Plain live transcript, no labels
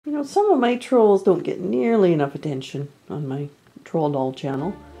You know, some of my trolls don't get nearly enough attention on my troll doll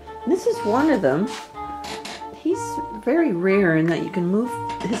channel. And this is one of them. He's very rare in that you can move,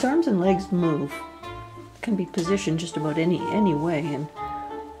 his arms and legs move. Can be positioned just about any way, and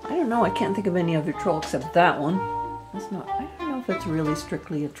I don't know, I can't think of any other troll except that one. That's not, I don't know if it's really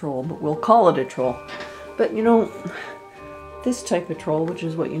strictly a troll, but we'll call it a troll. But you know, this type of troll, which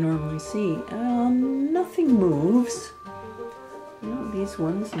is what you normally see, nothing moves. No, these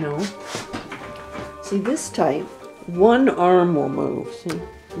ones, no. See, this type, one arm will move. See,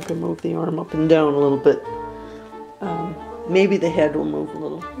 you can move the arm up and down a little bit. Maybe the head will move a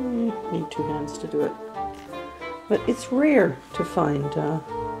little. Need two hands to do it. But it's rare to find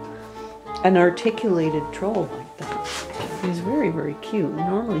an articulated troll like that. He's very, very cute.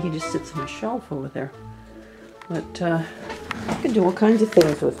 Normally he just sits on a shelf over there. But you can do all kinds of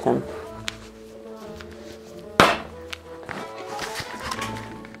things with him.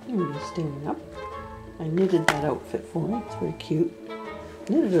 He's standing up. I knitted that outfit for him. It's very cute.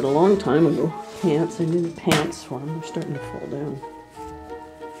 I knitted it a long time ago. Pants. I knitted pants for him. They're starting to fall down.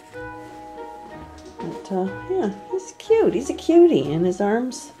 But yeah, he's cute. He's a cutie. And his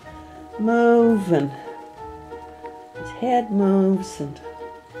arms move and his head moves. And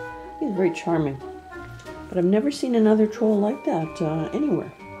he's very charming. But I've never seen another troll like that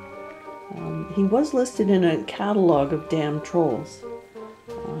anywhere. He was listed in a catalog of damn trolls.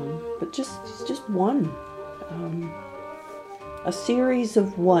 But he's just one. A series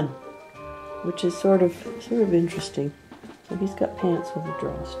of one, which is sort of interesting. So he's got pants with a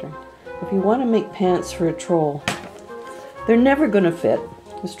drawstring. If you want to make pants for a troll, they're never going to fit.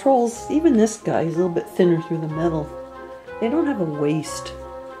 Because trolls, even this guy, he's a little bit thinner through the middle. They don't have a waist.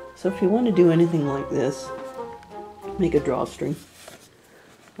 So if you want to do anything like this, make a drawstring.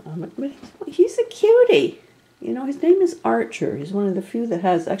 But he's a cutie. You know, his name is Archer. He's one of the few that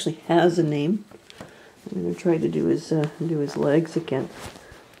actually has a name. I'm going to try to do his legs again.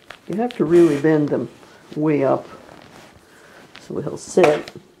 You have to really bend them way up. So he'll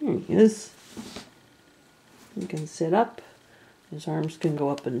sit. There he is. He can sit up. His arms can go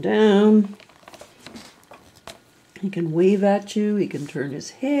up and down. He can wave at you. He can turn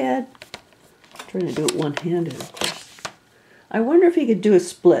his head. I'm trying to do it one-handed, of course. I wonder if he could do a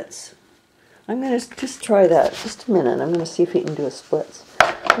splits. I'm going to just try that. Just a minute. I'm going to see if he can do a splits.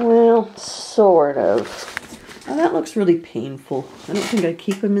 Well, sort of. Now that looks really painful. I don't think I'd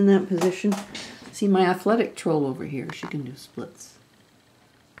keep him in that position. See, my athletic troll over here, she can do splits.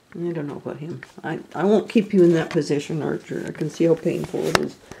 I don't know about him. I won't keep you in that position, Archer. I can see how painful it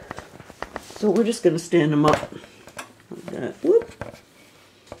is. So we're just going to stand him up. Like that. Whoop.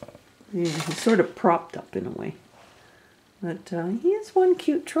 Yeah, he's sort of propped up in a way. But he is one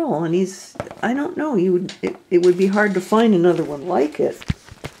cute troll, and he's, I don't know, it would be hard to find another one like it.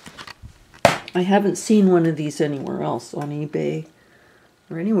 I haven't seen one of these anywhere else, on eBay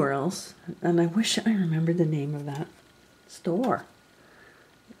or anywhere else, and I wish I remembered the name of that store.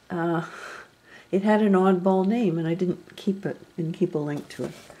 It had an oddball name, and I didn't keep a link to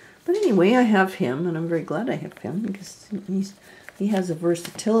it. But anyway, I have him, and I'm very glad I have him, because he has a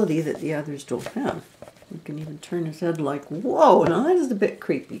versatility that the others don't have. You can even turn his head like, whoa, now that is a bit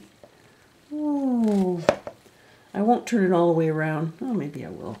creepy. Oh, I won't turn it all the way around. Oh, maybe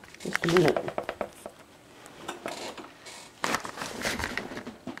I will. Just a minute.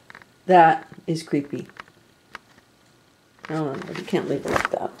 That is creepy. Oh, you can't leave it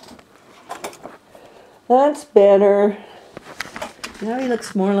like that. That's better. Now he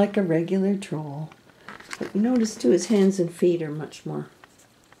looks more like a regular troll. But you notice too, his hands and feet are much more,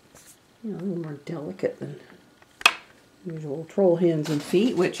 you know, a little more delicate than usual troll hands and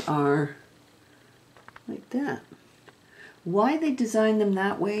feet, which are like that. Why they designed them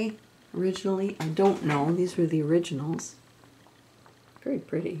that way originally, I don't know. These were the originals. Very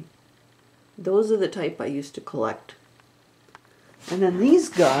pretty. Those are the type I used to collect. And then these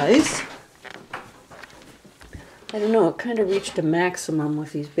guys, I don't know, it kind of reached a maximum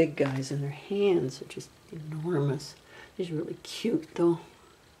with these big guys, and their hands are just enormous. These are really cute though.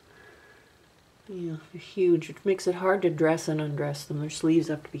 Yeah, they're huge, which makes it hard to dress and undress them. Their sleeves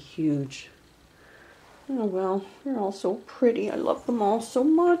have to be huge. Oh well, they're all so pretty. I love them all so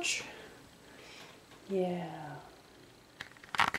much. Yeah.